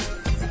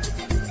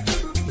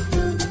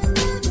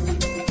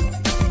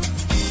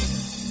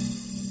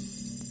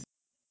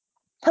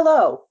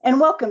Hello, and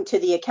welcome to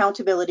the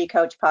Accountability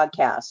Coach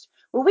podcast,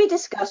 where we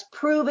discuss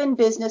proven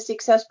business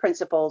success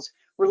principles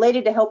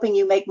related to helping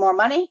you make more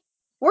money,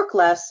 work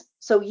less,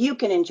 so you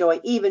can enjoy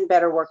even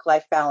better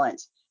work-life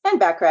balance. And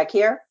Backrack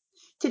here.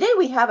 Today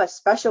we have a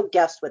special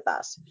guest with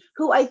us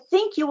who I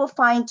think you will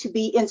find to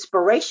be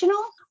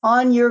inspirational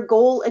on your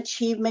goal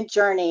achievement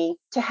journey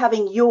to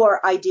having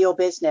your ideal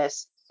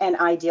business and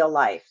ideal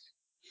life.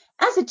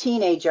 As a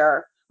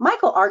teenager,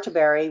 Michael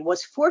Arterbury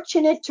was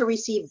fortunate to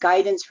receive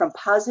guidance from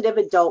positive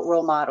adult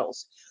role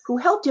models who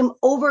helped him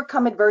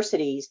overcome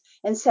adversities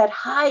and set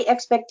high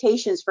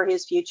expectations for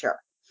his future.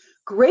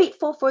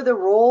 Grateful for the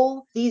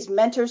role these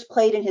mentors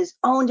played in his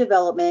own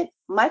development,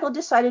 Michael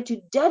decided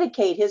to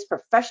dedicate his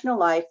professional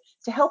life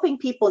to helping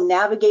people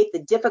navigate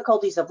the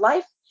difficulties of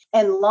life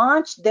and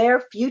launch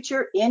their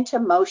future into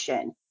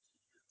motion.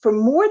 For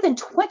more than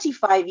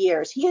 25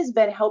 years, he has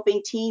been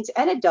helping teens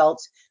and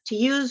adults to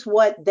use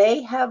what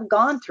they have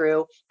gone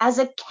through as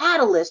a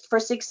catalyst for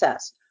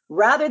success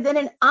rather than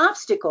an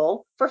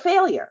obstacle for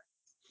failure.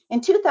 In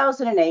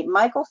 2008,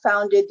 Michael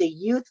founded the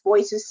Youth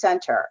Voices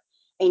Center,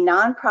 a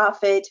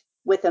nonprofit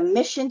with a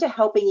mission to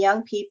helping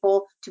young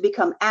people to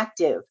become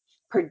active,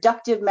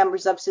 productive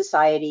members of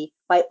society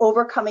by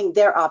overcoming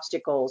their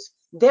obstacles,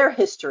 their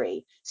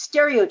history,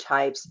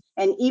 stereotypes,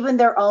 and even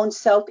their own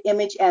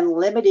self-image and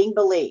limiting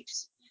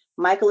beliefs.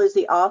 Michael is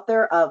the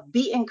author of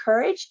Be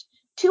Encouraged,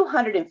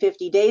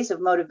 250 Days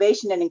of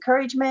Motivation and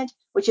Encouragement,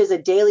 which is a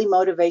daily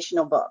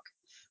motivational book.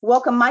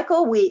 Welcome,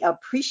 Michael. We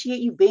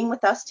appreciate you being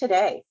with us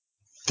today.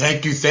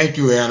 Thank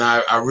you, Ann.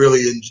 I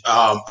really,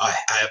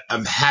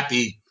 I'm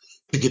happy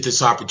to get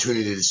this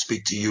opportunity to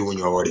speak to you and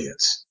your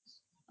audience.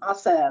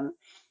 Awesome.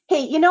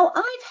 Hey,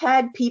 I've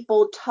had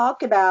people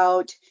talk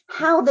about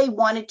how they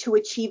wanted to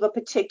achieve a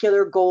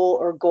particular goal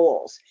or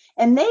goals.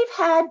 And they've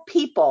had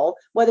people,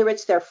 whether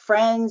it's their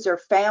friends or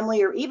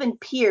family or even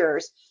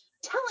peers,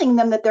 telling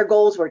them that their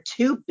goals were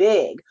too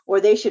big or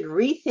they should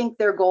rethink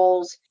their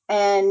goals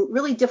and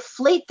really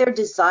deflate their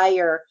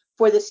desire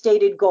for the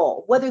stated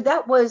goal, whether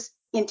that was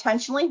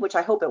intentionally, which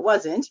I hope it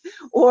wasn't,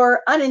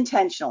 or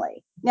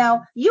unintentionally.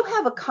 Now, you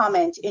have a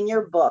comment in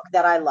your book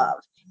that I love.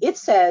 It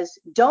says,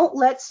 don't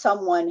let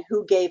someone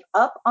who gave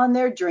up on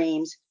their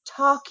dreams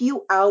talk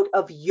you out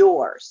of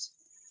yours.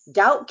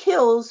 Doubt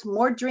kills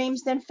more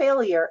dreams than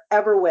failure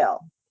ever will.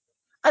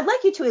 I'd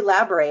like you to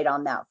elaborate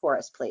on that for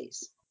us,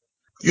 please.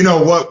 You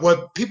know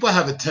what people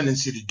have a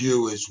tendency to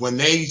do is when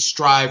they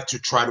strive to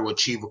try to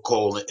achieve a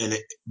goal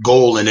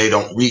and they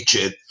don't reach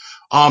it,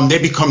 they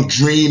become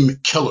dream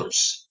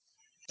killers.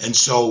 And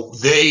so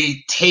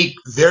they take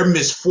their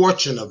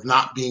misfortune of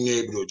not being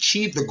able to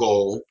achieve the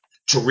goal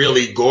to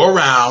really go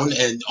around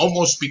and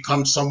almost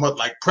become somewhat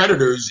like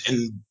predators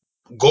and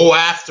go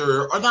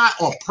after, or not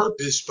on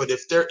purpose, but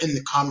if they're in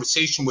the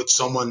conversation with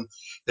someone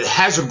that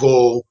has a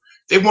goal,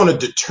 they want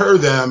to deter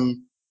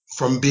them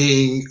from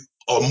being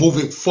or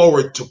moving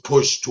forward to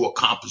push to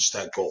accomplish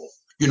that goal.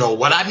 You know,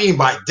 what I mean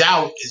by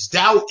doubt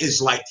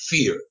is like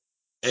fear,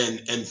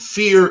 and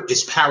fear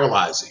is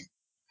paralyzing.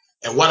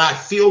 And what I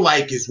feel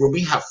like is when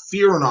we have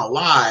fear in our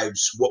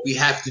lives, what we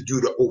have to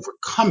do to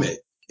overcome it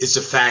is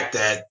the fact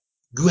that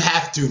you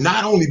have to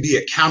not only be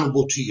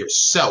accountable to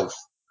yourself,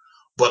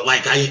 but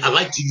like I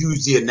like to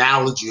use the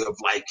analogy of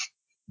like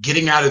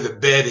getting out of the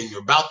bed and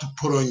you're about to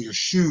put on your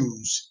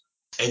shoes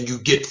and you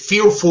get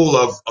fearful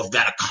of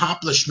that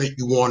accomplishment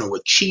you want to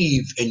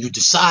achieve and you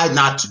decide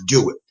not to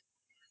do it.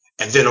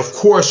 And then of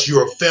course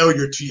you're a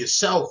failure to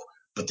yourself,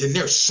 but then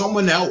there's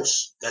someone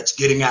else that's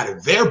getting out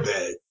of their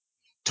bed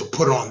to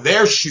put on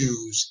their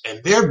shoes,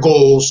 and their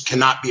goals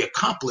cannot be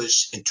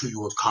accomplished until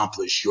you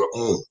accomplish your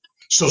own.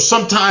 So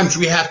sometimes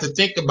we have to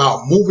think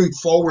about moving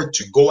forward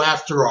to go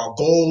after our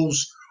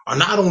goals are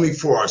not only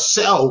for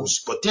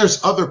ourselves, but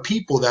there's other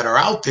people that are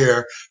out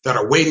there that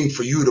are waiting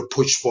for you to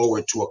push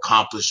forward to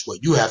accomplish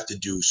what you have to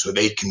do so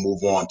they can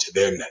move on to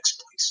their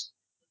next place.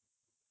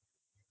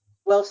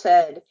 Well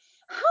said.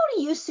 How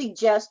do you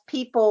suggest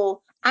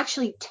people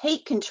actually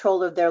take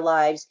control of their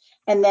lives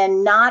and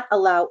then not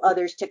allow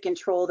others to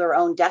control their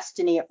own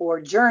destiny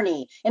or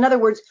journey? In other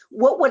words,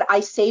 what would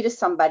I say to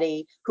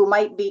somebody who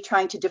might be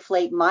trying to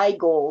deflate my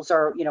goals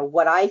or,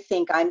 what I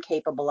think I'm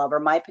capable of or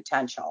my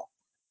potential?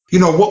 You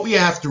know, what we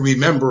have to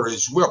remember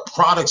is we're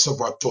products of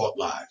our thought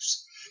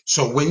lives.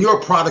 So when you're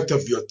a product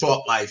of your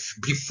thought life,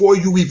 before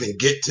you even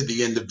get to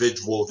the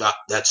individual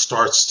that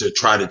starts to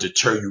try to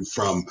deter you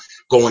from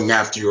going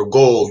after your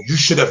goal, you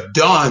should have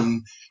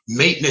done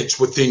maintenance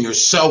within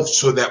yourself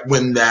so that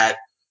when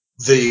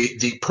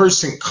the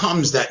person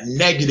comes, that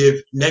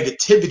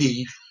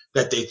negativity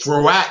that they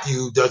throw at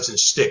you doesn't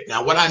stick.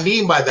 Now, what I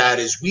mean by that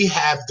is we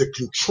have the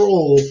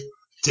control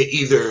to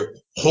either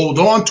hold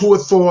on to a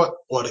thought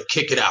or to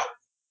kick it out.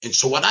 And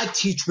so what I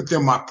teach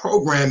within my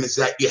program is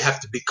that you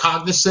have to be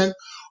cognizant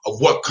of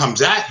what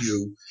comes at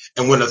you.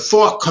 And when a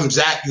thought comes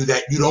at you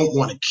that you don't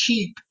want to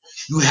keep,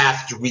 you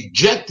have to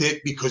reject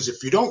it, because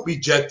if you don't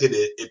reject it,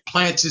 it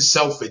plants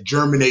itself, it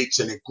germinates,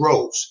 and it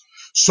grows.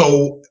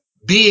 So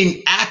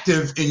being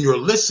active in your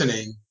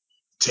listening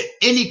to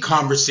any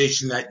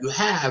conversation that you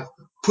have,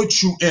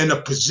 puts you in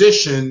a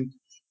position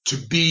to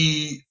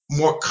be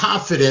more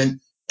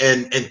confident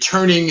and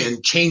turning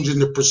and changing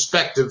the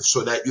perspective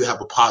so that you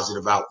have a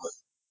positive outlook.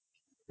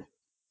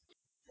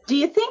 Do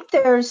you think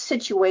there's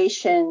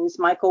situations,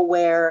 Michael,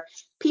 where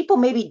people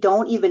maybe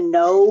don't even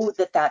know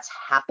that that's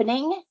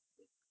happening?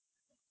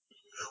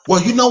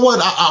 Well, you know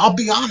what? I'll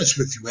be honest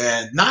with you,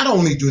 man. Not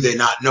only do they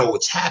not know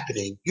what's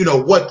happening, you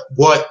know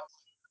what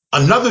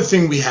another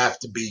thing we have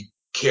to be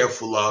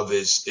careful of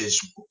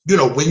is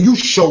when you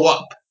show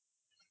up,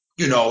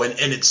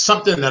 and it's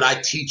something that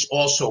I teach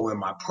also in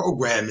my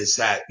program is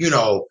that,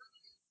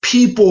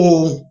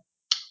 people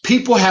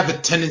people have a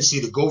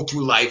tendency to go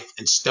through life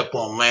and step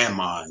on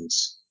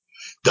landmines.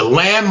 The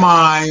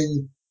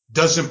landmine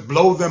doesn't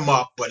blow them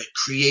up, but it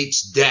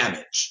creates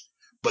damage.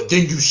 But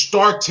then you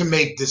start to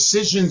make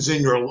decisions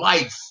in your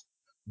life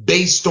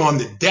based on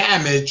the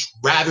damage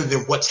rather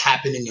than what's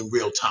happening in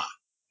real time.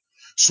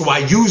 So I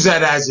use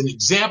that as an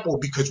example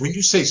because when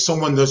you say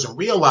someone doesn't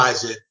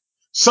realize it,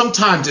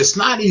 sometimes it's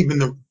not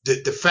even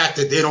the fact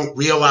that they don't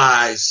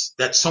realize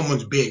that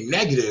someone's being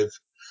negative,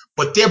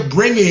 but they're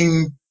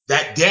bringing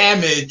that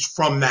damage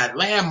from that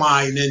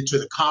landmine into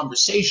the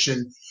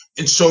conversation.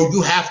 And so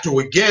you have to,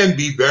 again,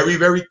 be very,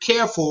 very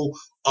careful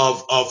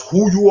of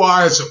who you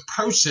are as a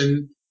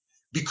person,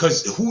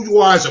 because who you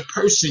are as a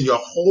person, your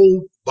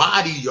whole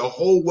body, your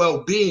whole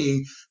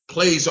well-being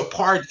plays a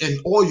part in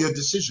all your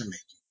decision making.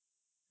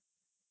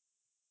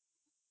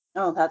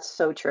 Oh, that's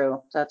so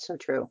true. That's so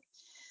true.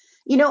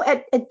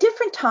 At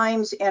different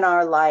times in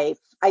our life,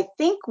 I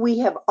think we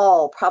have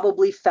all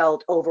probably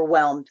felt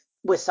overwhelmed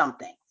with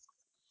something.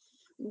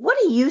 What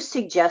do you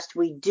suggest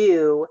we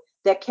do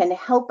that can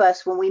help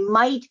us when we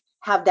might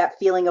have that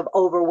feeling of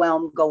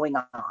overwhelm going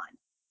on?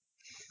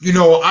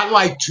 I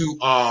like to,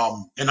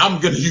 and I'm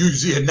going to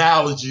use the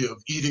analogy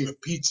of eating a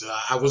pizza.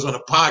 I was on a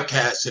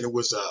podcast and it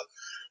was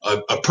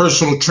a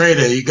personal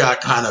trainer. He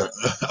got kind of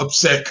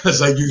upset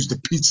because I used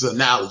the pizza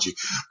analogy,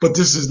 but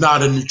this is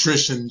not a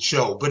nutrition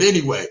show. But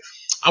anyway,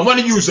 I want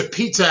to use a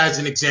pizza as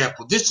an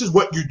example. This is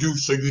what you do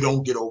so you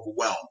don't get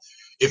overwhelmed.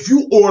 If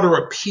you order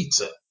a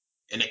pizza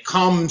and it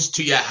comes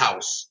to your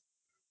house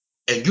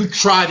and you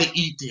try to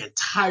eat the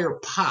entire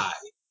pie,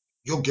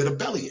 you'll get a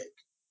bellyache.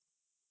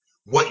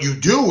 What you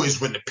do is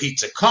when the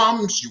pizza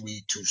comes, you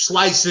eat two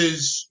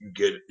slices, you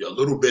get a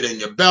little bit in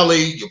your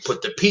belly, you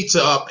put the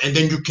pizza up, and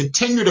then you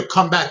continue to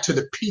come back to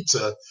the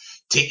pizza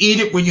to eat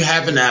it when you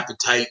have an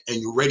appetite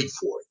and you're ready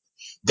for it.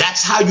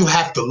 That's how you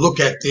have to look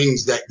at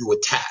things that you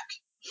attack.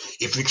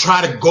 If you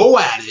try to go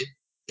at it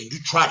and you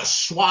try to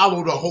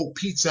swallow the whole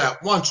pizza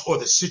at once or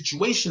the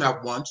situation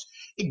at once,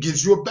 it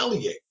gives you a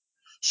bellyache.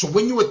 So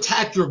when you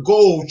attack your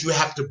goals, you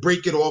have to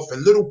break it off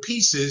in little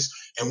pieces.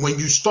 And when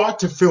you start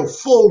to feel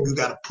full, you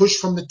got to push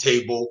from the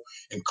table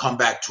and come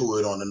back to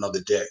it on another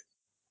day.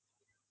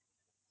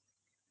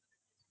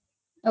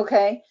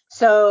 Okay,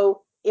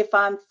 so if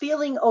I'm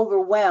feeling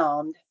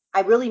overwhelmed,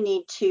 I really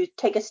need to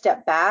take a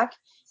step back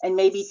and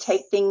maybe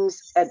take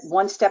things at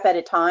one step at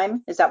a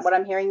time. Is that what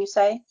I'm hearing you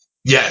say?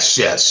 Yes,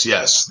 yes,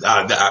 yes.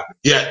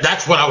 Yeah,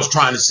 that's what I was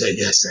trying to say.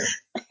 Yes,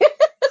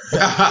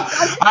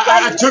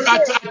 I'm just trying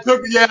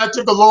to make sure. I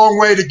took a long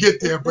way to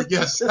get there, but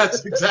yes,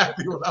 that's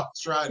exactly what I was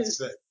trying to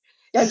say.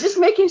 I'm just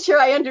making sure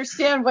I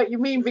understand what you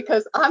mean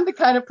because I'm the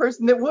kind of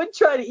person that would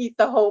try to eat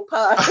the whole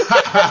pie.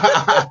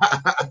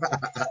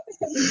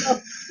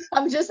 So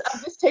I'm just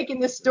taking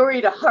this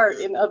story to heart,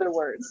 in other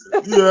words.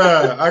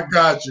 Yeah, I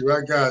got you.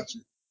 I got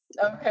you.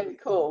 Okay,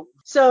 cool.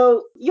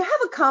 So you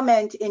have a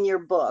comment in your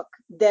book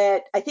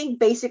that I think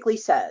basically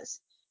says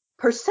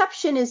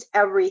perception is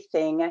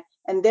everything,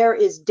 and there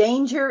is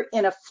danger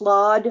in a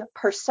flawed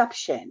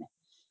perception.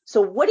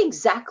 So, what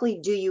exactly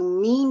do you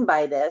mean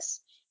by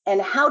this? And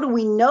how do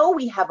we know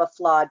we have a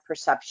flawed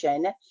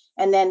perception?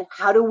 And then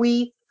how do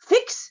we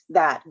fix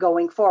that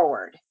going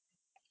forward?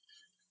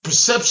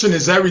 Perception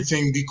is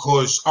everything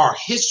because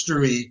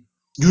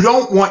you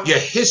don't want your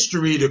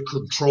history to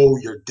control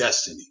your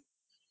destiny.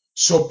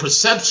 So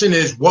perception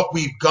is what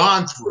we've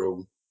gone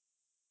through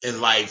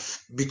in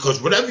life,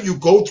 because whatever you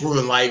go through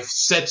in life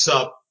sets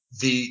up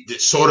the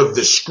sort of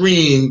the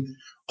screen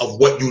of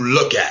what you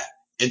look at.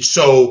 And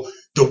so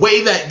the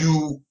way that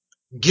you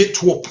get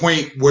to a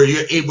point where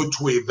you're able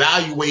to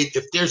evaluate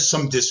if there's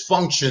some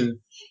dysfunction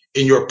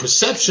in your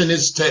perception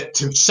is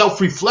to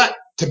self-reflect,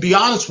 to be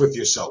honest with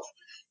yourself.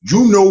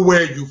 You know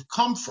where you've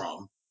come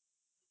from.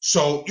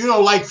 So,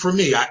 like for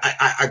me,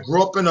 I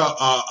grew up in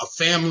a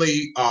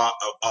family,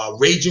 a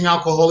raging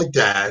alcoholic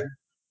dad.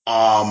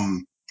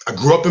 I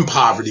grew up in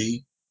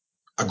poverty.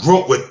 I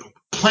grew up with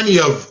plenty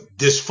of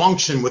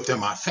dysfunction within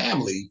my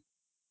family.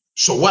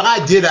 So what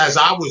I did as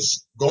I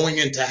was going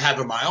into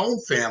having my own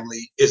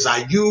family is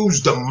I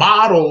used the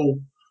model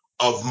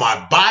of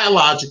my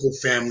biological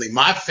family,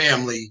 my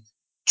family,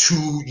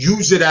 to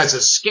use it as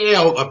a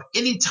scale of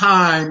any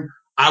time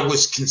I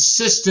was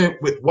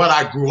consistent with what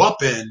I grew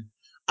up in,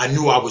 I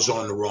knew I was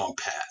on the wrong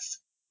path.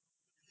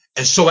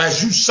 And so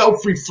as you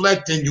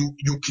self-reflect and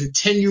you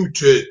continue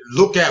to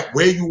look at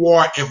where you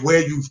are and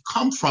where you've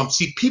come from,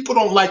 see, people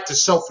don't like to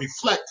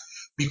self-reflect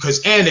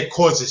because, and it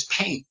causes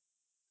pain.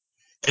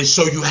 And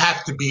so you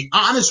have to be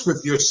honest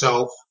with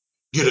yourself,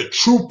 get a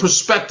true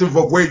perspective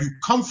of where you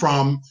come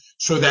from,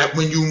 so that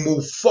when you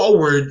move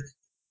forward,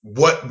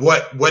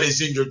 what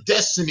is in your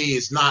destiny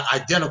is not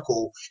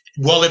identical.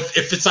 Well,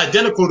 if it's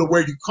identical to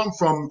where you come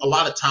from, a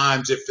lot of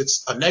times if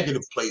it's a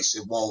negative place,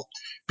 it won't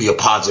be a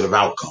positive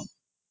outcome.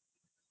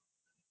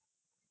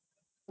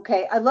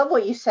 Okay, I love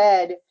what you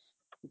said.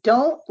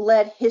 Don't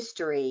let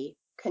history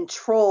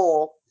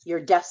control your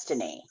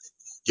destiny.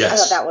 I thought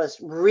Yes. that was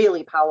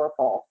really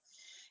powerful.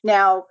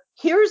 Now,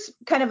 here's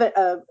kind of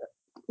a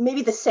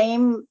maybe the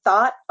same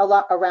thought a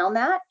lot around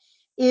that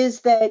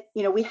is that,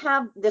 we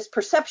have this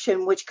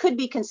perception which could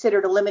be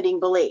considered a limiting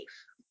belief.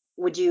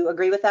 Would you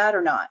agree with that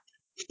or not?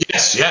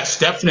 Yes, yes,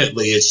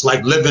 definitely. It's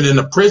like living in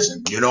a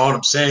prison. You know what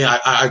I'm saying?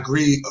 I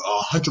agree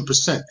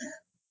 100%.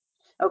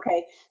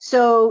 Okay.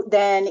 So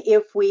then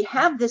if we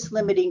have this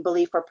limiting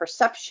belief or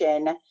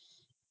perception,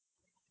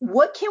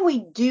 what can we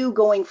do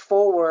going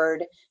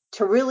forward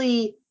to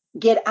really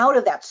get out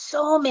of that?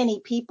 So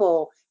many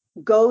people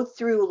go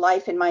through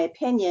life, in my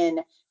opinion,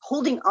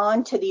 holding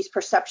on to these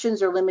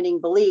perceptions or limiting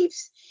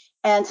beliefs,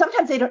 and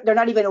sometimes they're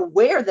not even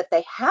aware that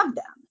they have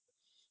them.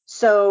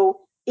 So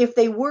if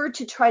they were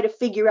to try to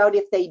figure out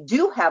if they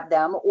do have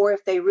them, or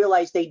if they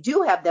realize they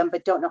do have them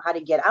but don't know how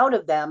to get out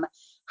of them,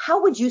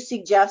 how would you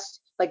suggest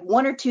like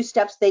one or two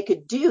steps they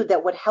could do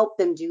that would help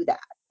them do that?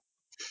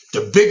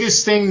 The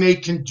biggest thing they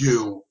can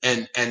do,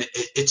 and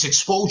it's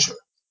exposure.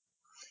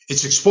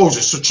 It's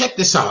exposure. So check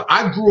this out.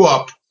 I grew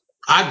up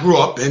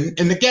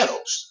in the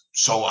ghettos.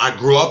 So I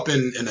grew up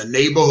in a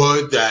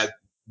neighborhood that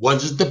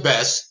wasn't the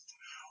best,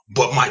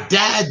 but my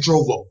dad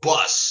drove a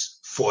bus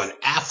for an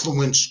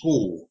affluent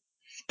school,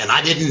 and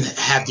I didn't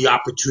have the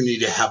opportunity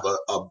to have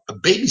a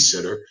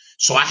babysitter.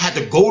 So I had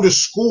to go to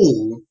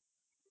school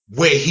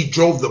where he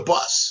drove the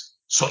bus.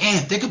 So,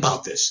 Ann, think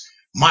about this.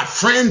 My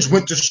friends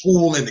went to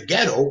school in the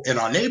ghetto in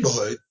our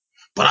neighborhood,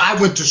 but I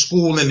went to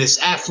school in this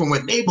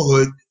affluent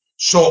neighborhood.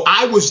 So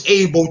I was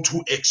able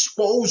to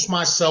expose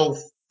myself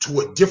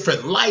to a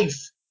different life,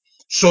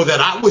 so that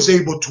I was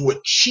able to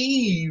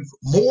achieve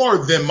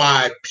more than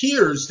my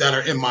peers that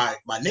are in my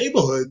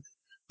neighborhood,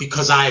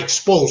 because I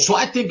exposed. So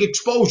I think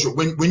exposure,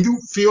 when you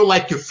feel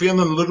like you're feeling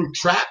a little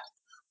trapped,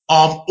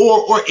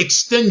 or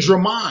extend your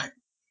mind.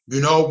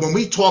 When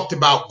we talked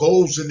about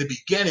goals in the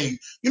beginning,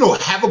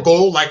 have a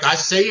goal, like I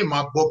say in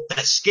my book,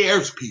 that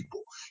scares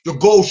people. Your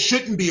goal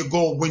shouldn't be a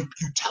goal when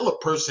you tell a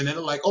person and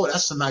they're like, oh,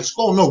 that's a nice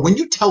goal. No, when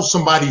you tell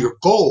somebody your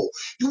goal,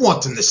 you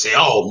want them to say,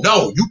 oh,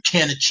 no, you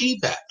can't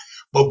achieve that.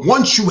 But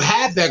once you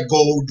have that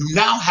goal, you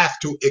now have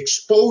to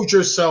expose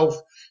yourself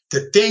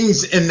to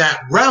things in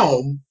that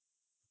realm,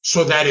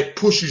 so that it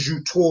pushes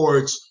you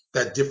towards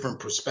that different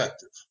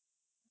perspective.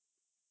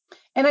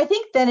 And I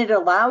think then it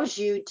allows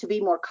you to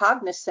be more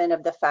cognizant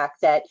of the fact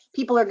that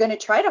people are going to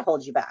try to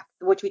hold you back,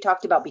 which we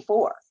talked about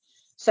before.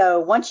 So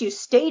once you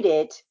state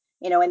it,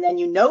 and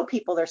then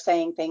people are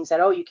saying things that,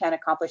 oh, you can't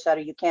accomplish that,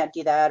 or you can't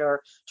do that,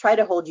 or try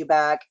to hold you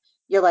back.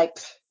 You're like,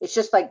 it's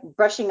just like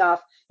brushing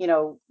off,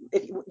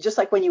 just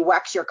like when you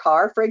wax your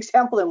car, for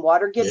example, and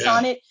water gets Yeah,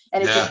 on it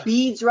and it just yeah,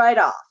 beads right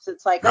off. So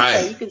it's like,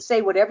 okay, right. you can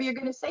say whatever you're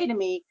going to say to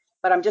me,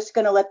 but I'm just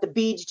going to let the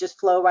beads just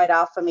flow right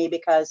off of me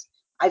because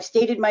I've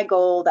stated my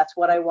goal. That's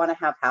what I want to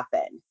have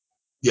happen.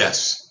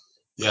 Yes,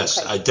 yes,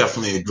 Okay. I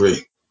definitely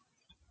agree.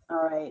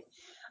 All right.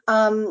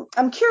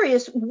 I'm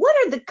curious, what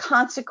are the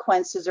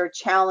consequences or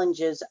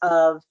challenges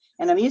of,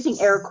 and I'm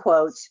using air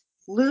quotes,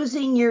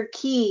 losing your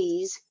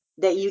keys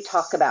that you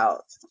talk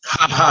about?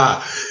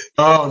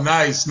 Oh,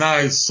 nice,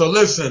 nice. So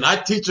listen, I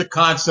teach a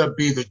concept: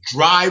 be the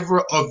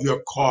driver of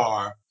your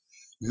car,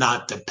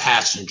 not the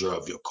passenger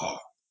of your car.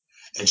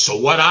 And so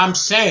what I'm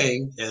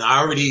saying, and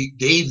I already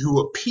gave you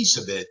a piece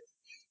of it,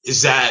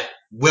 is that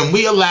when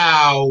we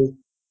allow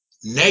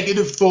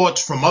negative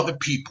thoughts from other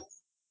people,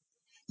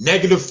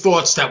 negative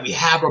thoughts that we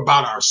have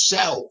about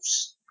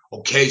ourselves.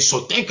 Okay, so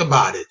think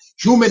about it.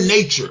 Human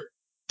nature,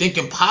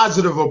 thinking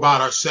positive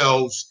about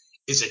ourselves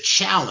is a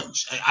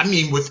challenge. I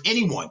mean, with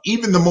anyone,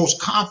 even the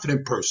most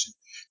confident person.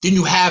 Then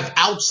you have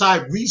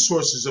outside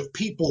resources of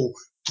people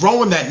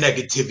throwing that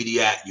negativity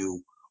at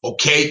you.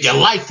 Okay, your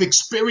life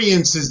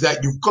experiences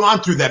that you've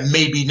gone through that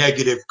may be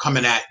negative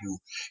coming at you.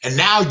 And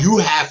now you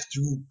have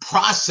to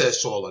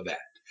process all of that.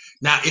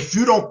 Now, if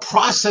you don't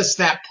process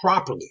that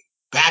properly,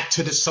 back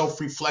to the self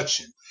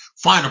reflection,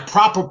 find a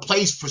proper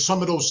place for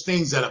some of those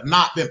things that have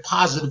not been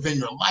positive in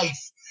your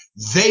life,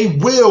 they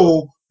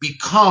will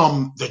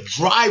become the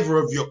driver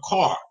of your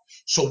car.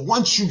 So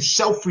once you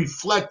self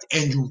reflect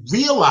and you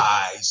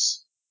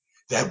realize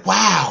that,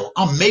 wow,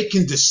 I'm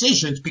making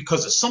decisions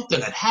because of something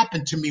that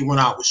happened to me when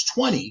I was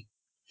 20,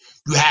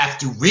 you have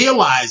to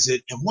realize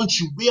it. And once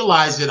you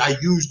realize it, I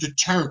use the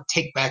term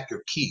take back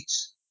your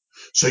keys.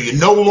 So you're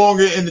no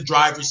longer in the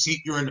driver's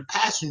seat, you're in the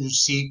passenger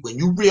seat. When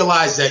you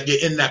realize that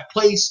you're in that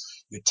place,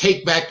 you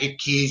take back your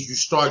keys, you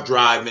start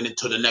driving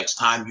until the next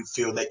time you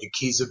feel that your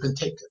keys have been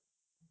taken.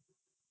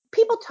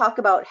 People talk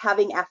about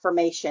having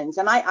affirmations,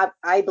 and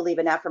I believe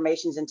in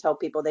affirmations and tell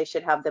people they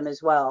should have them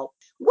as well.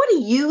 What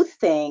do you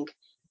think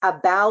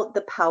about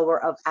the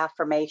power of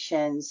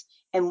affirmations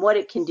and what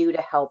it can do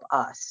to help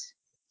us?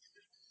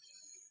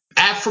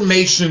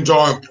 Affirmations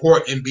are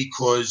important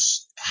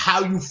because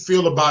how you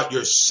feel about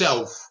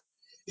yourself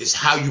is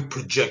how you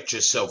project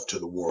yourself to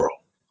the world.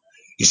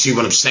 You see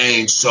what I'm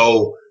saying?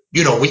 So,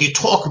 when you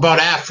talk about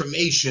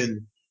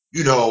affirmation,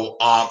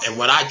 and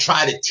what I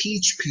try to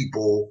teach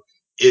people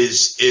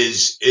is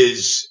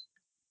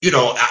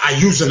I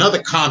use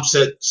another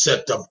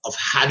concept of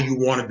how do you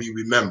want to be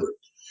remembered.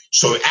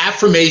 So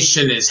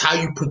affirmation is how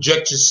you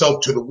project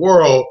yourself to the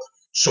world.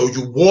 So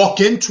you walk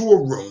into a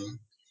room,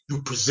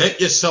 you present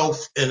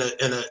yourself in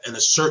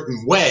a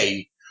certain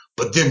way,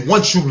 but then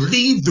once you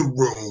leave the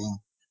room,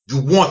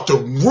 you want the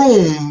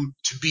room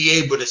to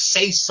be able to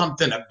say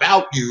something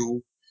about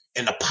you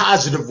in a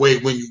positive way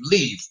when you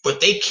leave, but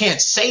they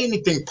can't say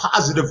anything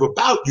positive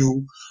about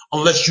you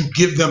unless you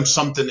give them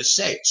something to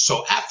say.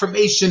 So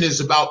affirmation is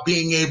about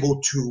being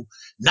able to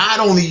not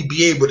only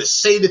be able to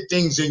say the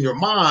things in your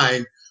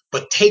mind,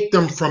 but take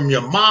them from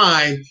your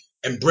mind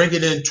and bring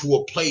it into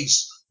a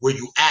place where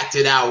you act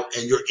it out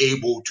and you're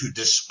able to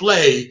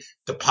display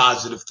the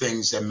positive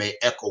things that may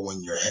echo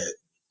in your head.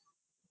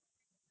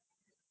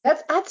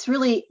 That's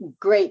really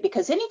great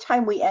because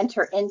anytime we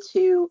enter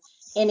into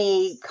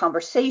any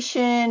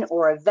conversation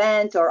or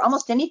event or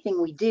almost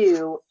anything we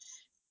do,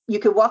 you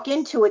could walk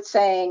into it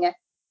saying,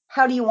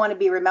 how do you want to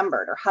be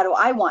remembered? Or how do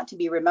I want to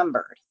be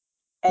remembered?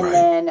 And Right.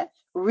 then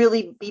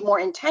really be more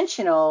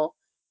intentional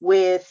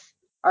with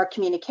our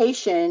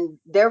communication,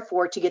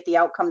 therefore, to get the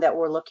outcome that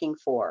we're looking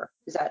for.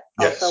 Is that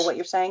also Yes. what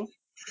you're saying?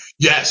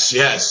 Yes,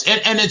 yes.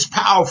 And it's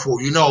powerful.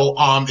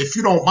 If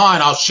you don't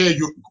mind, I'll share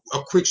you a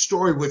quick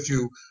story with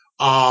you.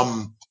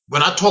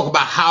 When I talk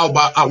about how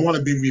about I want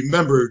to be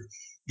remembered,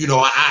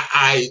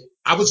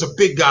 I was a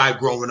big guy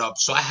growing up,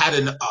 so I had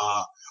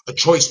a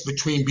choice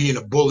between being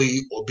a bully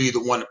or be the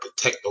one to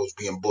protect those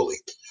being bullied.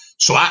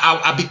 So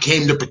I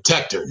became the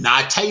protector. Now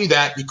I tell you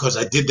that because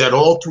I did that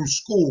all through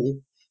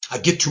school. I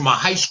get to my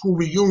high school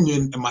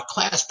reunion and my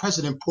class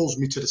president pulls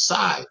me to the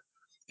side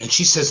and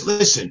she says,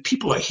 listen,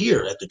 people are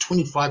here at the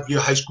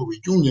 25-year high school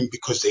reunion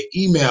because they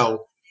emailed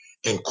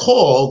and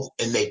called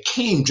and they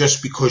came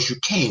just because you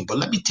came. But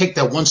let me take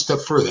that one step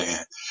further,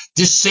 Ann.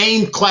 This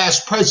same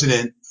class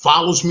president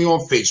follows me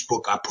on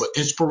Facebook. I put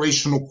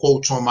inspirational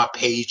quotes on my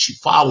page. She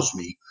follows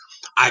me.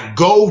 I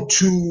go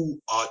to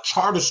a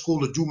charter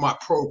school to do my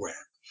program.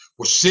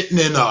 We're sitting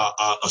in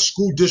a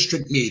school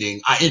district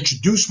meeting. I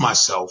introduce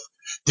myself.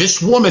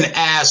 This woman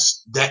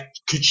asked that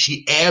could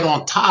she add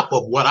on top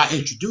of what I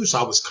introduced.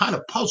 I was kind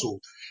of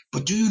puzzled.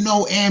 But do you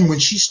know, Ann, when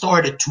she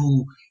started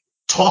to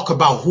talk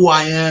about who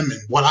I am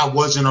and what I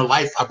was in her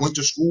life, I went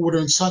to school with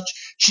her and such,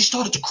 she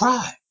started to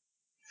cry.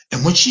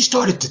 And when she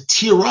started to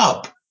tear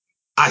up,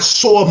 I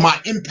saw my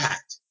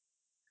impact.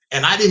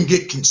 And I didn't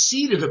get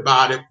conceited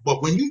about it.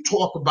 But when you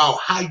talk about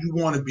how you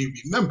want to be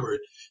remembered,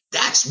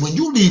 that's when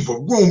you leave a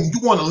room,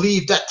 you want to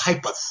leave that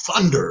type of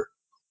thunder.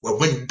 Where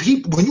when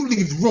you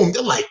leave the room,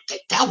 they're like,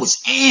 that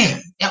was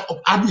Ann.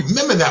 I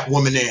remember that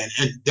woman, Ann,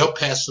 and they'll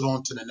pass it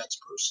on to the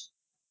next person.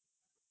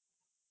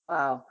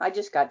 Wow, I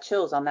just got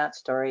chills on that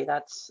story.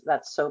 That's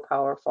so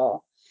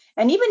powerful.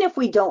 And even if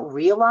we don't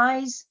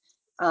realize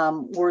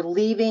we're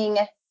leaving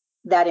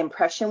that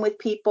impression with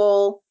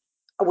people,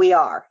 we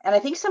are. And I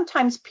think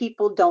sometimes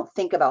people don't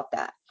think about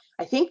that.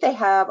 I think they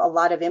have a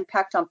lot of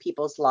impact on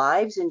people's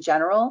lives in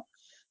general,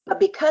 but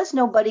because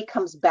nobody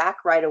comes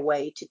back right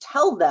away to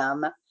tell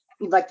them,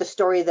 like the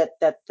story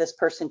that this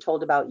person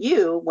told about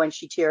you when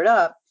she teared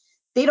up,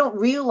 they don't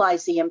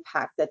realize the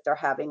impact that they're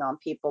having on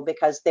people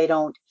because they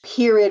don't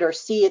hear it or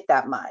see it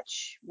that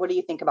much. What do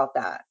you think about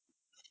that?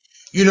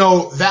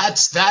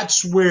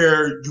 That's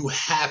where you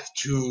have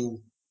to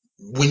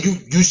when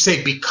you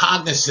say be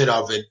cognizant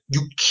of it,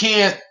 you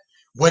can't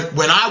when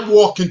I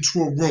walk into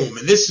a room,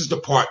 and this is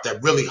the part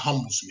that really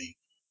humbles me.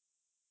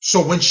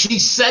 So when she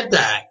said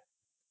that,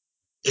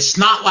 it's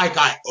not like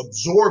I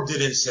absorbed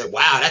it and said,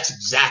 wow, that's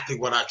exactly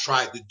what I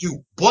tried to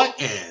do.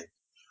 But, and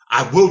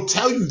I will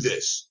tell you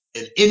this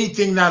in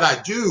anything that I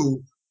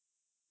do,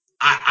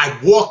 I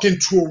walk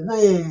into a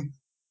room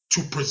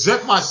to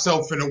present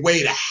myself in a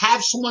way to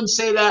have someone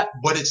say that,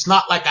 but it's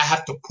not like I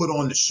have to put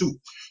on the suit.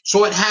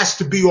 So it has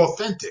to be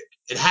authentic.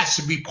 It has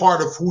to be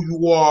part of who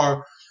you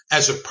are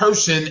as a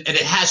person, and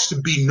it has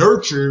to be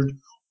nurtured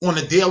on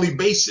a daily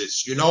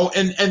basis, and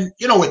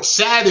it's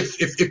sad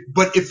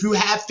but if you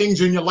have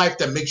things in your life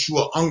that makes you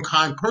an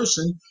unkind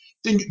person,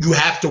 then you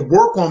have to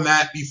work on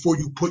that before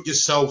you put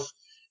yourself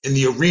in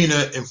the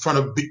arena in front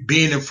of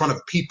being in front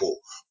of people.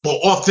 But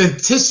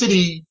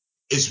authenticity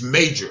is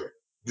major.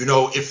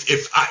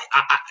 If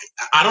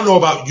I don't know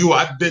about you,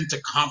 I've been to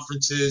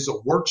conferences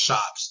or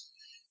workshops,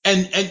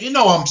 and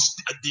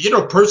I'm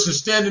a person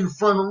standing in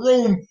front of the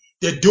room.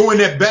 They're doing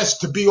their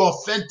best to be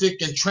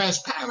authentic and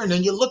transparent,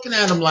 and you're looking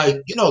at them like,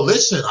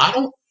 listen, I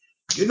don't.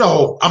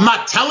 I'm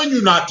not telling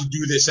you not to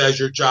do this as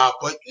your job,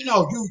 but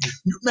you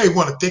may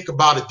want to think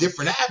about a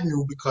different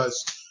avenue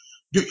because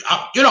you're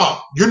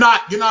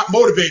not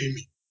motivating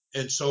me,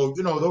 and so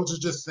those are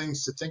just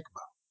things to think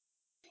about.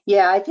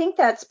 Yeah, I think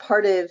that's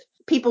part of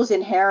people's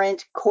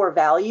inherent core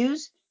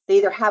values. They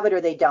either have it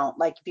or they don't.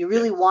 Like if you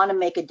really want to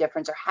make a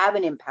difference or have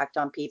an impact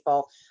on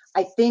people,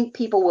 I think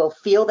people will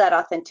feel that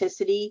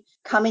authenticity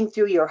coming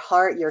through your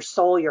heart, your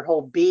soul, your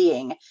whole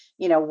being,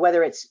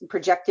 whether it's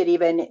projected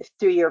even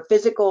through your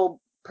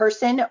physical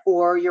person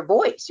or your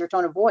voice, your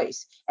tone of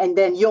voice, and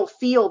then you'll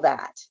feel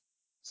that.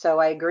 So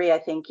I agree. I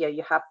think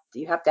you have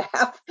to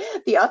have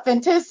the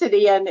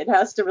authenticity, and it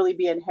has to really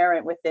be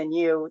inherent within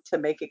you to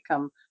make it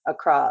come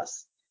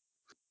across.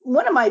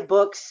 One of my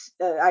books,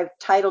 I've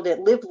titled it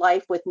 "Live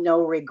Life with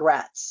No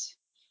Regrets."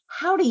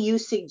 How do you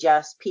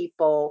suggest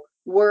people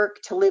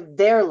work to live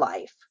their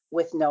life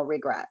with no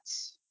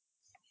regrets?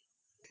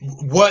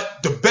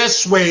 What the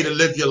best way to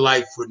live your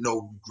life with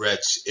no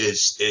regrets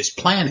is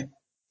planning.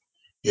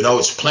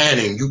 It's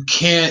planning. You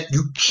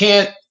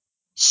can't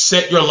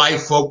set your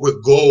life up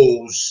with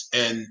goals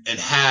and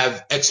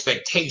have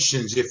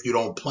expectations if you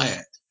don't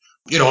plan.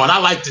 And I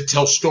like to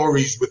tell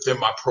stories within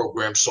my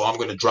program, so I'm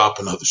going to drop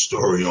another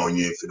story on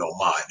you if you don't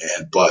mind,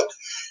 man. But,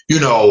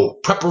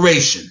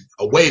 preparation,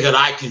 a way that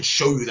I can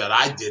show you that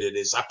I did it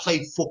is I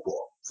played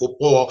football.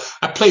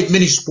 I played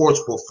many sports,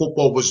 but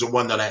football was the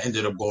one that I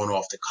ended up going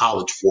off to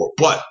college for.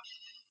 But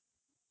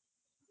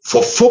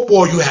for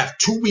football, you have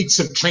 2 weeks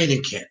of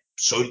training camp.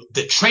 So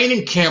the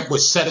training camp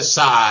was set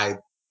aside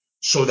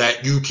so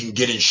that you can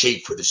get in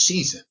shape for the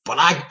season. But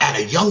at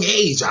a young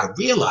age, I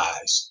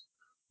realized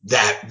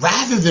that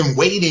rather than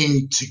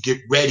waiting to get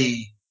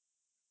ready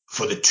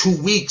for the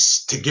 2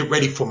 weeks to get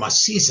ready for my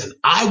season,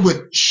 I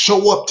would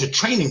show up to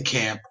training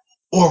camp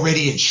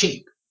already in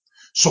shape.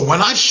 So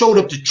when I showed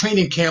up to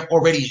training camp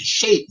already in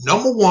shape,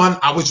 number one,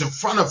 I was in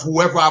front of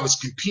whoever I was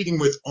competing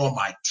with on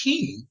my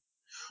team.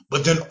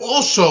 But then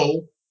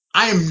also,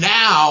 I am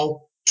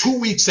now 2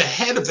 weeks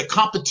ahead of the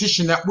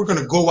competition that we're going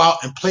to go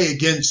out and play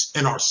against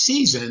in our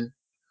season.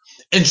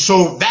 And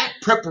so that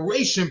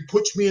preparation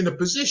puts me in a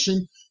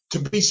position to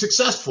be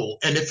successful.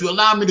 And if you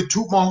allow me to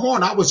toot my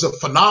horn, I was a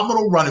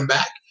phenomenal running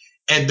back.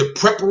 And the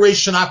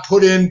preparation I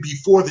put in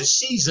before the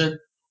season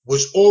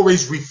was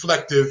always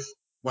reflective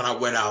when I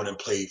went out and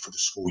played for the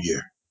school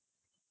year.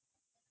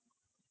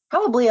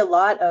 Probably a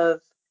lot of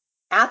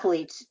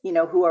athletes,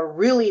 who are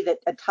really at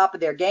the top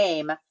of their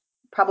game,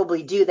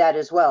 probably do that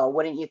as well.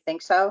 Wouldn't you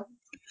think so?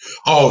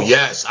 Oh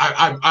yes,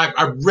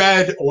 I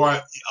read or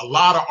a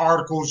lot of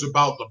articles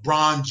about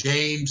LeBron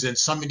James and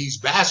some of these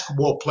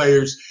basketball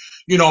players,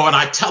 and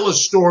I tell a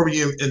story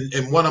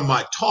in one of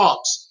my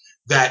talks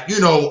that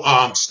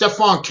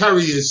Stephon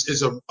Curry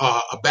is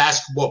a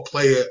basketball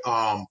player,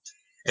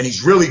 and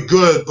he's really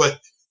good, but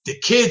the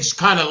kids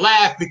kind of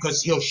laugh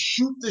because he'll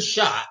shoot the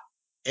shot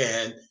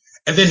and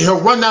and then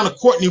he'll run down the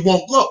court and he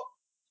won't look.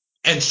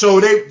 And so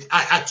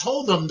I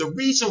told them the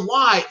reason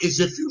why is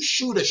if you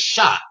shoot a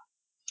shot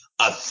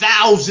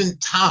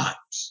 1,000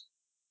 times.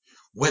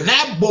 When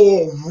that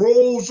ball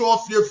rolls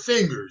off your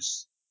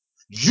fingers,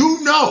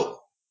 you know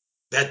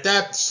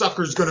that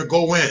sucker's going to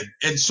go in.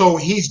 And so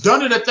he's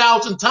done it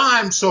 1,000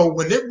 times. So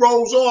when it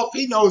rolls off,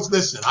 he knows,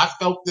 listen, I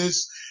felt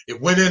this.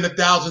 It went in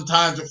 1,000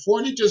 times before,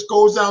 and he just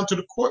goes down to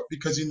the court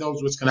because he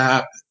knows what's going to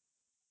happen.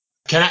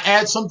 Can I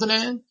add something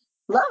in?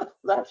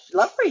 Love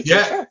for you to,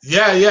 Yeah, sure.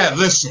 yeah, yeah.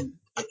 Listen,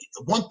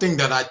 one thing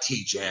that I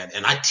teach,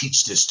 and I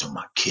teach this to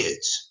my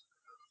kids,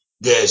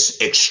 there's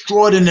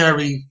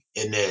extraordinary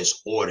and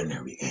there's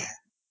ordinary, Ann.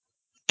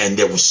 And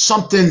there was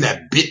something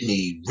that bit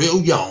me real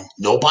young.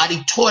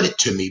 Nobody taught it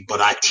to me, but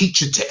I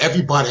teach it to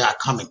everybody I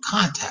come in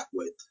contact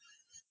with.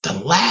 The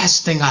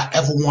last thing I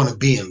ever want to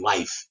be in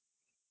life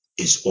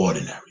is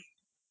ordinary.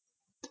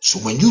 So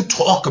when you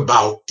talk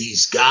about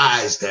these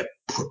guys that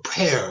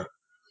prepare,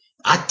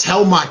 I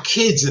tell my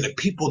kids and the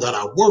people that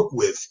I work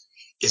with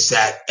is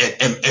that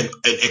and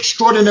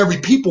extraordinary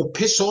people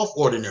piss off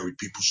ordinary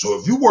people. So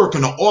if you work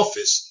in an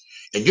office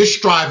and you're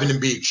striving to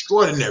be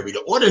extraordinary,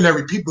 the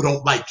ordinary people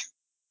don't like you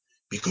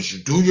because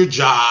you do your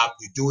job,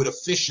 you do it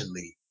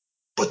efficiently,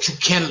 but you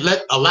can't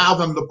allow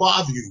them to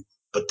bother you.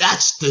 But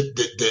that's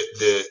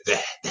the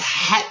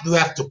hat you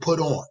have to put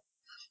on.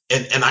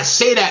 And I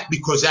say that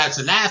because as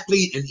an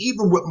athlete and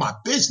even with my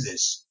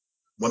business,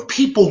 when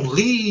people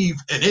leave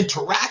an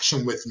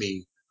interaction with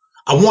me,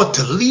 I want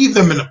to leave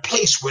them in a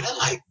place where they're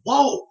like,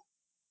 whoa,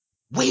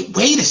 wait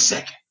a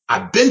second.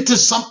 I've been to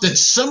something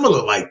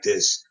similar like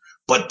this,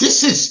 but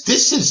this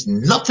is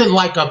nothing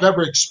like I've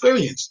ever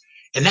experienced.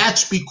 And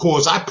that's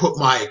because I put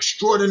my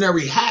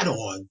extraordinary hat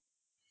on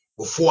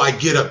before I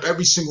get up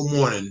every single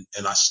morning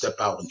and I step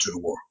out into the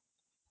world.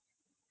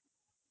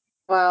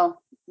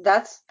 Well,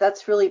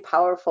 that's really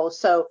powerful.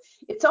 So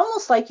it's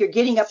almost like you're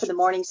getting up in the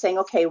morning saying,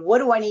 okay, what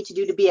do I need to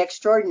do to be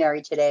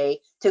extraordinary today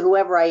to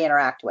whoever I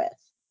interact with?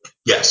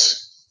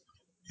 Yes,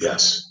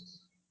 yes.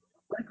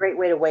 What a great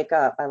way to wake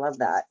up. I love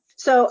that.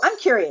 So I'm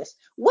curious,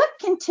 what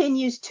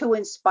continues to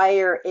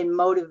inspire and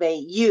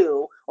motivate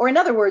you? Or in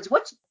other words,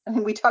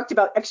 we talked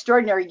about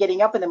extraordinary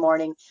getting up in the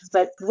morning,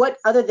 but what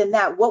other than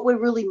that, what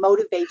would really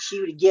motivate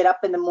you to get up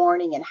in the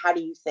morning and how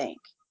do you think?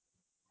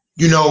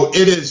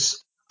 It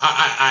is.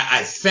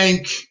 I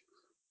think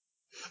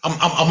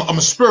I'm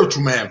a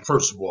spiritual man.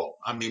 First of all,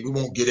 I mean, we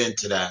won't get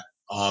into that.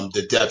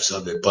 the depths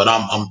of it. But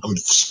I'm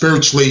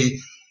spiritually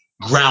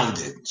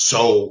grounded.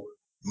 So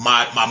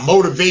my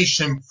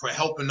motivation for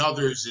helping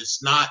others is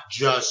not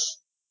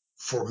just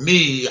for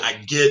me.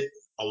 I get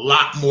a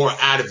lot more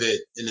out of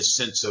it in the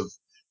sense of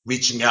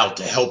reaching out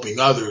to helping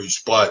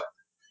others. But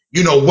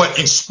what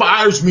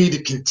inspires me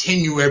to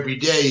continue every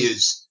day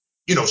is,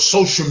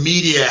 social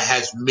media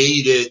has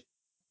made it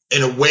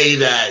in a way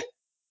that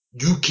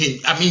you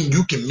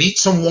can meet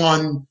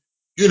someone,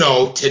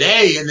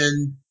 today, and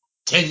then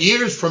 10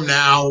 years from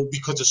now,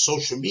 because of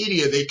social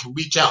media, they can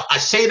reach out. I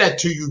say that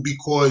to you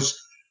because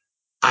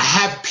I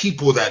have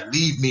people that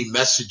leave me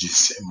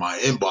messages in my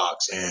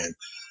inbox and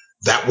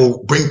that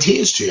will bring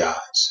tears to your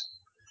eyes,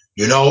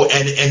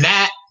 and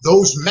that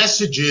those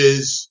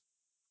messages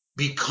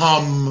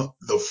become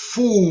the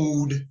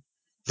food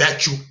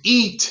that you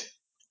eat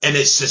and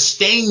it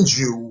sustains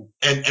you.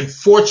 And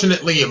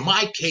fortunately, in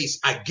my case,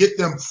 I get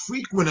them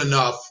frequent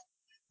enough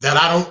that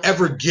I don't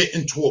ever get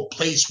into a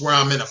place where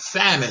I'm in a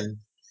famine.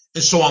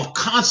 And so I'm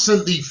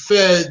constantly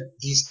fed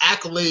these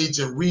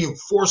accolades and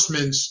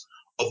reinforcements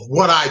of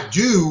what I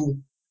do.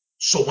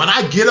 So when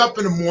I get up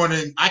in the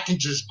morning, I can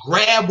just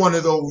grab one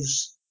of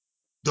those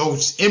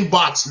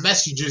inbox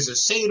messages and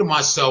say to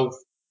myself,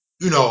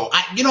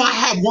 I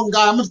had one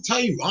guy, I'm going to tell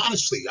you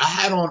honestly, I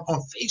had on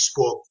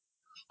Facebook,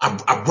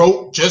 I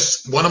wrote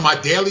just one of my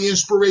daily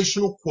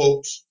inspirational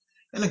quotes.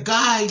 And a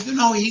guy,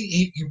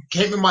 he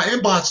came in my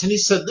inbox and he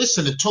said,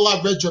 listen, until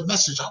I read your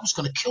message, I was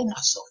going to kill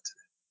myself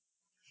today.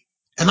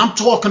 And I'm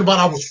talking about,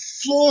 I was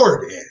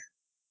floored, man.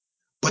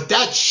 But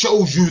that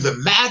shows you the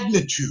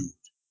magnitude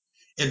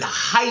and the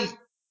height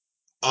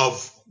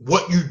of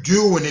what you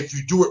do. And if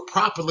you do it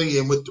properly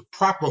and with the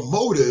proper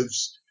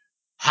motives,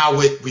 how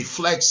it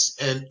reflects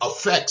and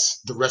affects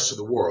the rest of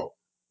the world.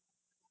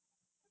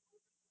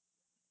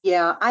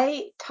 Yeah,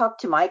 I talk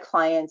to my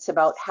clients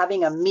about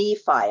having a me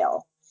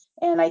file.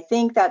 And I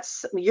think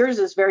that's yours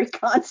is very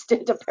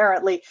constant,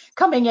 apparently,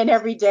 coming in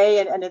every day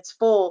and it's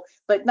full,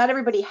 but not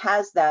everybody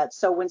has that.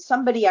 So when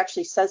somebody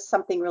actually says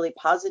something really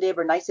positive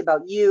or nice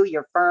about you,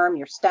 your firm,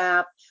 your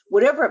staff,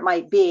 whatever it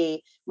might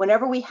be,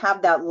 whenever we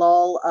have that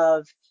lull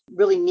of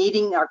really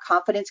needing our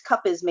confidence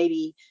cup is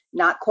maybe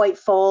not quite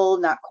full,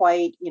 not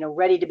quite,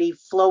 ready to be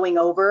flowing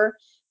over,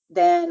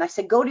 then I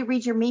said, go to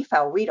read your me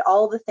file, read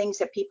all the things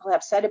that people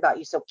have said about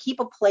you. So keep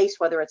a place,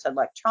 whether it's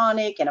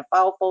electronic, in a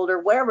file folder,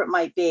 wherever it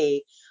might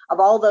be, of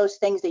all those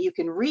things that you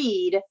can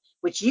read,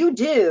 which you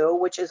do,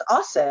 which is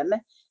awesome.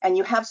 And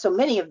you have so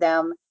many of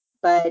them,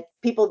 but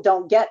people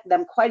don't get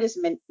them quite as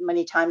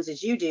many times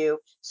as you do.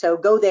 So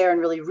go there and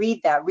really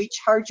read that,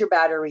 recharge your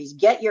batteries,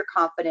 get your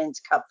confidence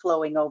cup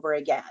flowing over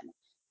again.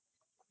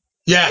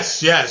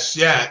 Yes, yes,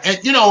 yeah. And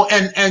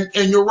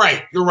and you're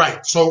right. You're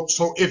right. So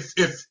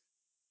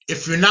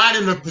if you're not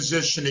in a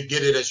position to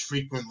get it as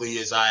frequently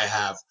as I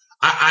have,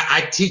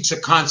 I teach a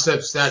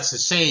concept that's the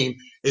same,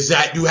 is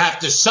that you have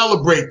to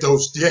celebrate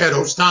those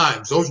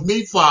times, those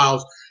me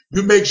files.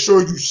 You make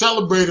sure you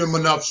celebrate them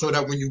enough so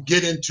that when you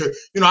get into,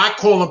 I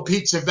call them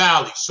peaks and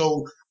valleys.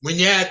 So when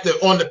you're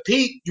on the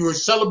peak, you will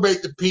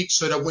celebrate the peak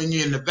so that when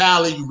you're in the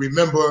valley, you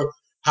remember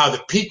how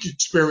the peak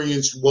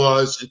experience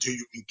was until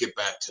you can get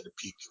back to the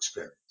peak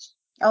experience.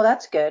 Oh,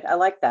 that's good. I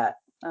like that.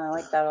 I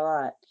like that a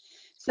lot.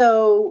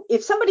 So,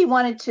 if somebody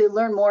wanted to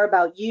learn more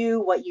about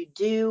you, what you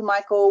do,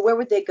 Michael, where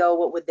would they go?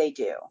 What would they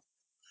do?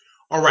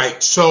 All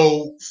right.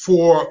 So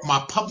for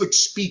my public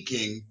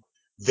speaking,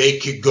 they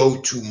could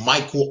go to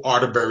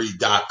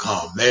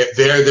michaelarterbury.com.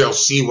 There they'll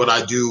see what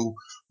I do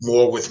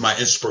more with my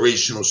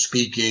inspirational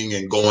speaking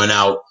and going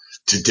out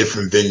to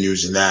different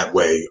venues in that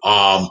way.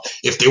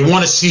 If they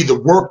want to see the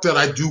work that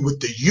I do with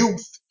the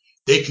youth,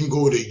 they can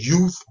go to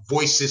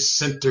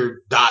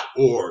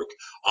youthvoicescenter.org.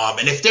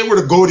 And if they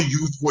were to go to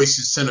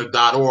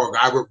youthvoicescenter.org,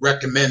 I would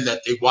recommend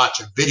that they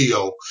watch a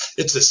video.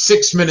 It's a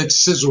 6-minute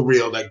sizzle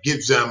reel that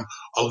gives them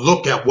a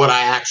look at what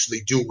I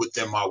actually do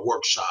within my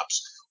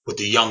workshops with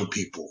the young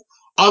people.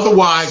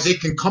 Otherwise, they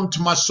can come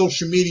to my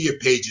social media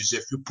pages.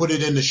 If you put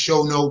it in the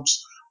show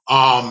notes,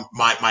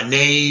 my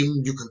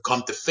name, you can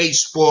come to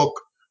Facebook,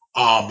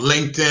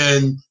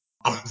 LinkedIn.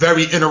 I'm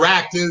very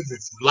interactive.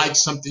 If you like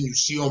something you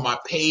see on my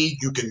page,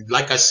 you can,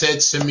 like I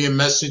said, send me a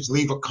message,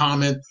 leave a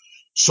comment.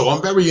 So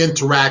I'm very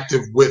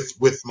interactive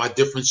with my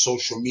different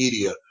social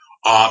media.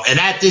 And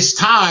at this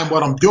time,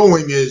 what I'm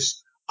doing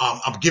is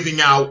I'm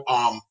giving out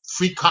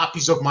free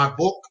copies of my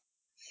book.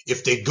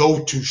 If they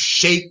go to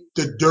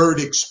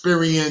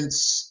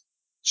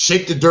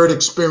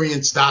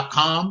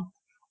shakethedirtexperience.com,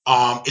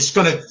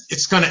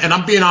 and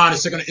I'm being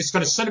honest, it's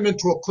gonna send them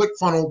into a click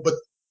funnel, but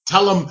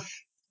tell them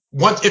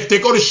once, if they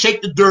go to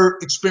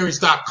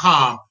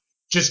shakethedirtexperience.com,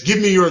 just give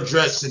me your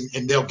address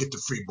and they'll get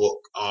the free book.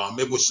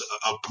 It was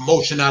a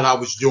promotion that I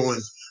was doing,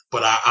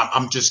 but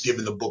I'm just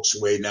giving the books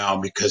away now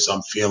because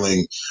I'm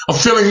feeling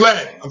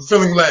led,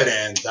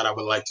 and that I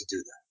would like to do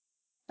that.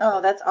 Oh,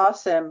 that's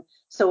awesome.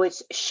 So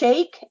it's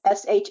Shake,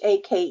 Shake,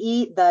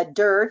 the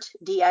dirt,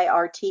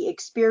 DIRT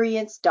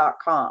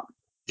experience.com.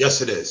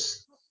 Yes, it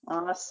is.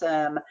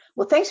 Awesome.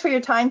 Well, thanks for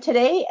your time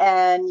today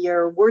and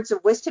your words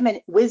of wisdom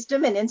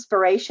and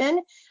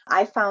inspiration.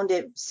 I found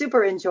it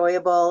super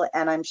enjoyable,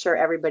 and I'm sure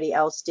everybody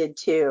else did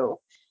too.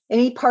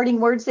 Any parting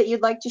words that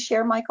you'd like to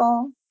share,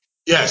 Michael?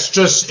 Yes,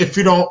 just if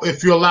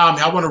you allow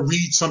me, I want to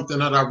read something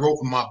that I wrote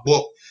in my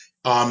book.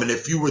 And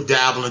if you were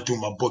dabbling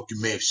through my book,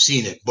 you may have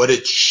seen it, but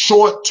it's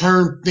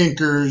short-term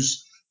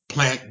thinkers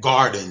plant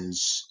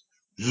gardens,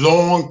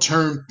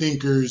 long-term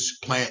thinkers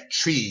plant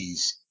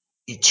trees,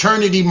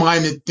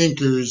 eternity-minded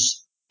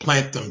thinkers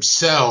plant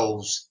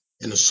themselves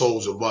in the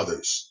souls of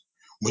others.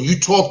 When you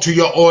talk to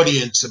your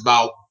audience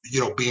about,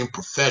 being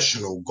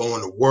professional,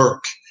 going to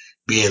work,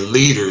 being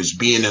leaders,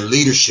 being in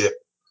leadership,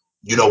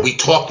 we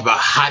talked about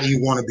how do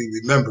you want to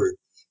be remembered?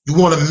 You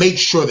want to make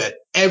sure that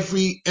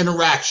every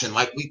interaction,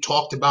 like we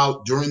talked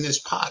about during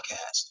this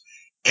podcast,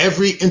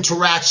 every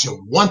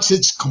interaction, once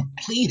it's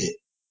completed,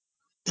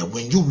 that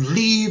when you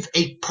leave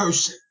a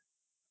person,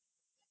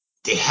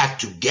 they have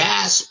to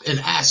gasp and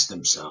ask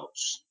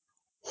themselves,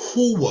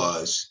 who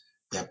was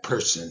that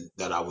person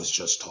that I was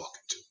just talking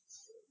to?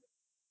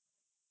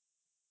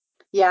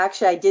 Yeah,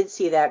 actually, I did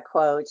see that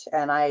quote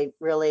and I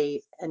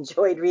really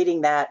enjoyed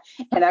reading that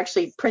and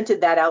actually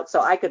printed that out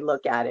so I could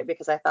look at it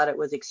because I thought it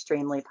was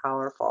extremely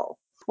powerful.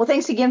 Well,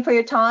 thanks again for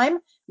your time.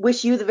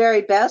 Wish you the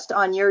very best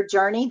on your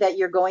journey that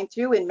you're going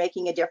through in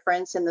making a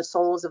difference in the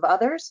souls of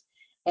others.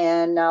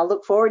 And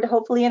look forward to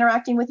hopefully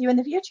interacting with you in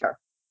the future.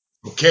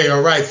 Okay,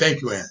 all right.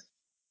 Thank you, Ann.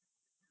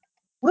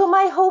 Well,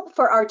 my hope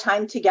for our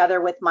time together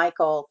with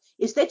Michael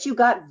is that you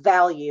got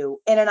value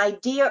and an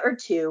idea or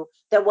two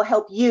that will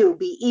help you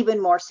be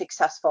even more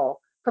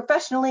successful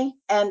professionally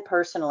and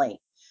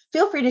personally.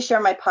 Feel free to share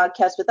my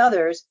podcast with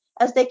others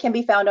as they can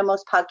be found on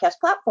most podcast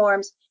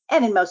platforms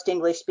and in most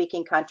English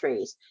speaking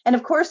countries. And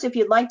of course, if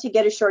you'd like to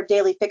get a short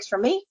daily fix from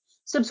me,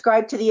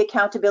 subscribe to the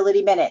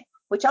Accountability Minute,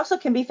 which also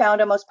can be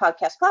found on most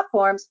podcast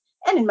platforms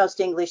and in most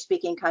English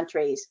speaking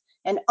countries.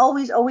 And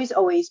always, always,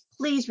 always,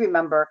 please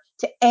remember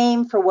to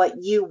aim for what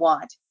you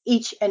want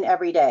each and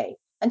every day.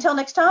 Until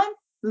next time,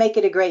 make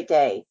it a great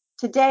day,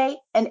 today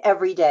and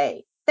every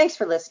day. Thanks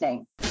for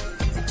listening.